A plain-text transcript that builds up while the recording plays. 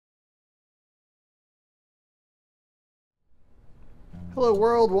Hello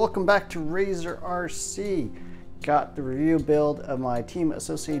world, welcome back to Razor RC. Got the review build of my Team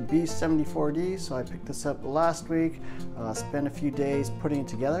Associated B74D. So I picked this up last week, spent a few days putting it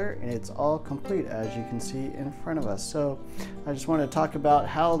together, and it's all complete as you can see in front of us. So I just want to talk about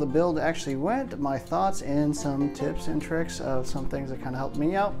how the build actually went, my thoughts, and some tips and tricks of some things that kind of helped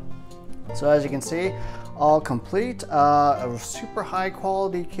me out. So as you can see, all complete, a super high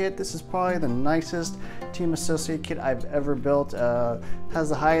quality kit. This is probably the nicest Team Associated kit I've ever built. Has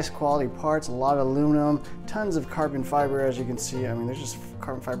the highest quality parts, a lot of aluminum, tons of carbon fiber as you can see. I mean, there's just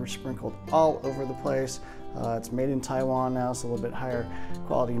carbon fiber sprinkled all over the place. It's made in Taiwan now, so a little bit higher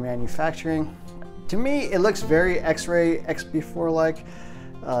quality manufacturing. To me, it looks very X-Ray XB4-like.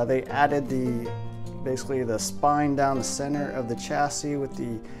 They added basically the spine down the center of the chassis with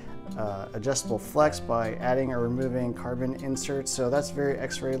the adjustable flex by adding or removing carbon inserts, so that's very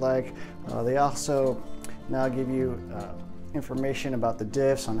X-Ray-like. They also now give you information about the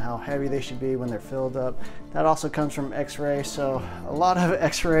diffs, on how heavy they should be when they're filled up. That also comes from X-Ray, so a lot of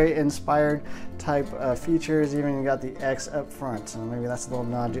X-Ray inspired type features. Even you got the X up front, so maybe that's a little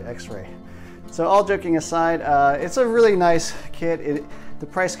nod to X-Ray. So all joking aside, it's a really nice kit. The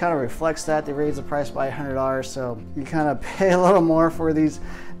price kind of reflects that. They raised the price by $100, so you kind of pay a little more for these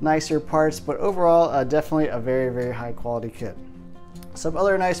nicer parts, but overall definitely a very, very high quality kit. Some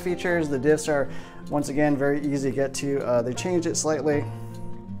other nice features: the diffs are once again very easy to get to. They changed it slightly,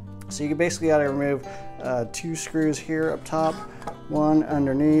 so you basically got to remove 2 screws here up top, one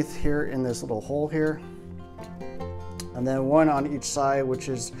underneath here in this little hole here, and then one on each side, which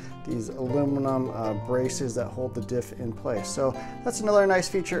is these aluminum braces that hold the diff in place. So that's another nice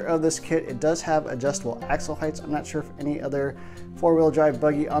feature of this kit. It does have adjustable axle heights. I'm not sure if any other four-wheel drive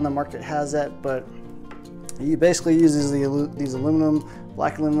buggy on the market has that, but he basically uses these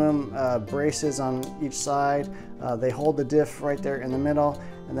black aluminum braces on each side. They hold the diff right there in the middle,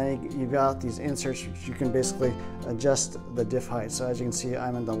 and then you've got these inserts which you can basically adjust the diff height. So as you can see,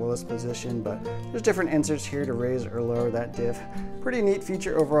 I'm in the lowest position, but there's different inserts here to raise or lower that diff. Pretty neat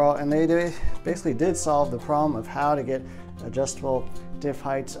feature overall, and they basically did solve the problem of how to get adjustable diff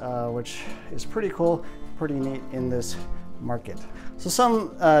heights, which is pretty cool, pretty neat in this market. So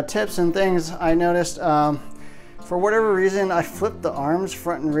some tips and things I noticed. For whatever reason, I flipped the arms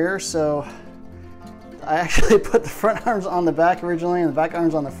front and rear, so I actually put the front arms on the back originally and the back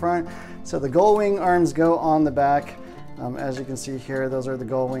arms on the front. So the gull wing arms go on the back. As you can see here, those are the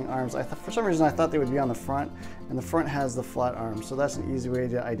gull wing arms. For some reason I thought they would be on the front, and the front has the flat arms, so that's an easy way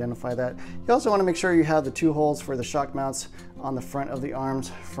to identify that. You also want to make sure you have the 2 holes for the shock mounts on the front of the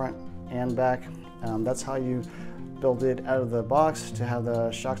arms, front and back. That's how you build it out of the box, to have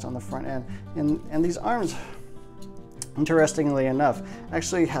the shocks on the front end. And these arms, interestingly enough,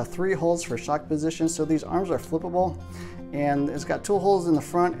 actually have 3 holes for shock position, so these arms are flippable, and it's got 2 holes in the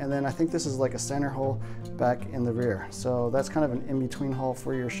front, and then I think this is like a center hole back in the rear. So that's kind of an in-between hole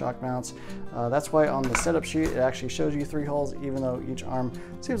for your shock mounts. That's why on the setup sheet it actually shows you 3 holes, even though each arm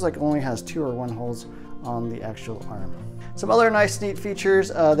seems like it only has 2 or 1 holes on the actual arm. Some other nice neat features: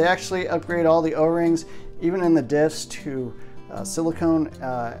 they actually upgrade all the O-rings, even in the diffs, to silicone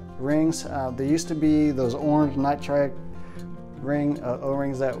rings. There used to be those orange nitride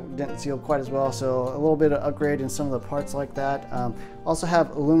O-rings that didn't seal quite as well, so a little bit of upgrade in some of the parts like that. Also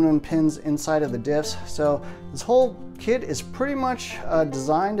have aluminum pins inside of the diffs, so this whole kit is pretty much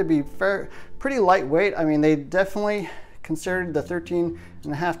designed to be pretty lightweight. I mean, they definitely considered the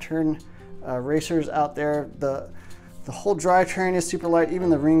 13.5 turn racers out there. The whole drivetrain is super light. Even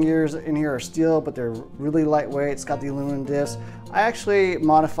the ring gears in here are steel, but they're really lightweight. It's got the aluminum diffs. I actually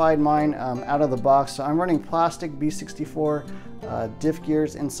modified mine out of the box, so I'm running plastic B74 diff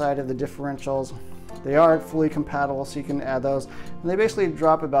gears inside of the differentials. They are fully compatible, so you can add those, and they basically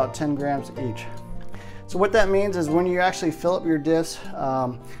drop about 10 grams each. So what that means is when you actually fill up your diffs,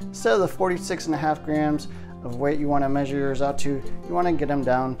 instead of the 46.5 grams of weight you want to measure yours out to, you want to get them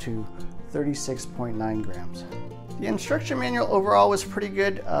down to 36.9 grams. The instruction manual overall was pretty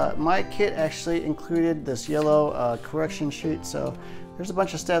good. My kit actually included this yellow correction sheet, so there's a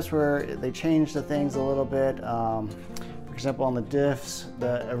bunch of steps where they changed the things a little bit. For example, on the diffs,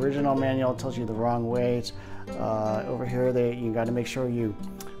 the original manual tells you the wrong weight. Over here, you got to make sure you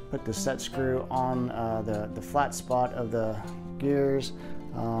put the set screw on the flat spot of the gears.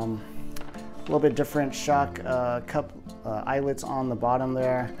 A little bit different shock cup eyelets on the bottom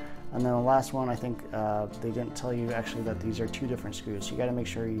there. And then the last one, I think they didn't tell you actually that these are 2 different screws, so you got to make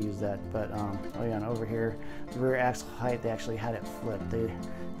sure you use that. But oh yeah, and over here, the rear axle height, they actually had it flipped. They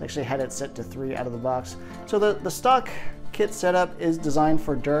actually had it set to 3 out of the box. So the stock kit setup is designed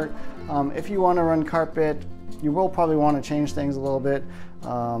for dirt. If you want to run carpet, you will probably want to change things a little bit,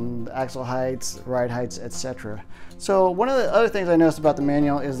 axle heights, ride heights, etc. So one of the other things I noticed about the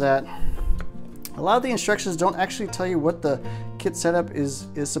manual is that a lot of the instructions don't actually tell you what the kit setup is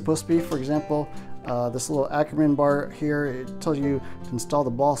supposed to be. For example, this little Ackerman bar here, it tells you to install the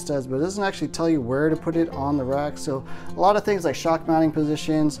ball studs, but it doesn't actually tell you where to put it on the rack. So a lot of things like shock mounting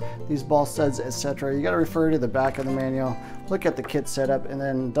positions, these ball studs, etc., you got to refer to the back of the manual, look at the kit setup, and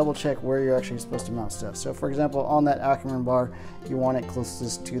then double check where you're actually supposed to mount stuff. So for example, on that Ackerman bar, you want it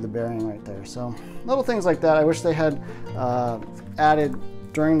closest to the bearing right there. So little things like that I wish they had added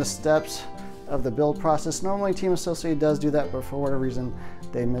during the steps of the build process. Normally Team Associated does do that, but for whatever reason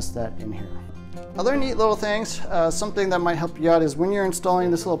they missed that in here. Other neat little things, something that might help you out is when you're installing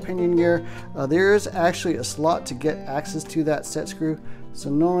this little pinion gear, there is actually a slot to get access to that set screw. So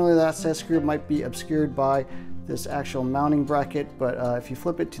normally that set screw might be obscured by this actual mounting bracket, but if you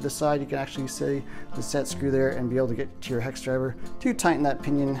flip it to the side, you can actually see the set screw there and be able to get to your hex driver to tighten that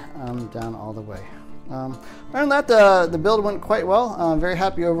pinion down all the way. Other than that, the build went quite well. I'm very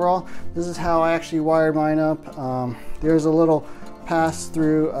happy overall. This is how I actually wired mine up. There's a little pass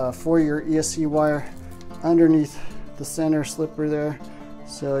through for your ESC wire underneath the center slipper there.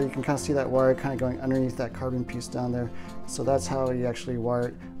 So you can kind of see that wire kind of going underneath that carbon piece down there. So that's how you actually wire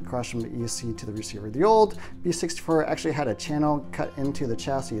it across from the ESC to the receiver. The old B74 actually had a channel cut into the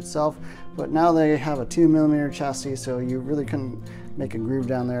chassis itself, but now they have a 2mm chassis, so you really couldn't make a groove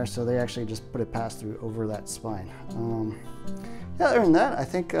down there, so they actually just put a pass through over that spine. Yeah, other than that, I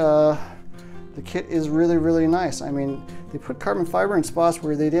think the kit is really nice. I mean, they put carbon fiber in spots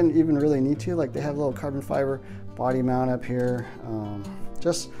where they didn't even really need to, like they have a little carbon fiber body mount up here.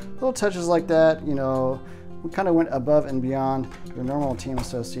 Just little touches like that, you know, we kind of went above and beyond your normal Team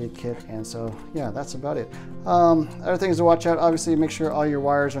Associated kit, and so yeah, that's about it. Other things to watch out, obviously make sure all your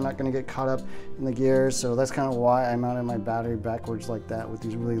wires are not going to get caught up in the gears, so that's kind of why I mounted my battery backwards like that with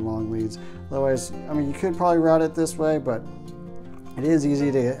these really long leads. Otherwise, I mean, you could probably route it this way, but it is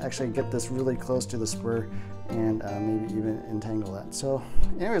easy to actually get this really close to the spur and maybe even entangle that. So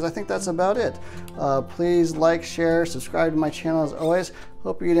anyways, I think that's about it. Please like, share, subscribe to my channel as always.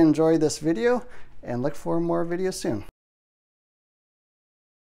 Hope you enjoyed this video and look for more videos soon.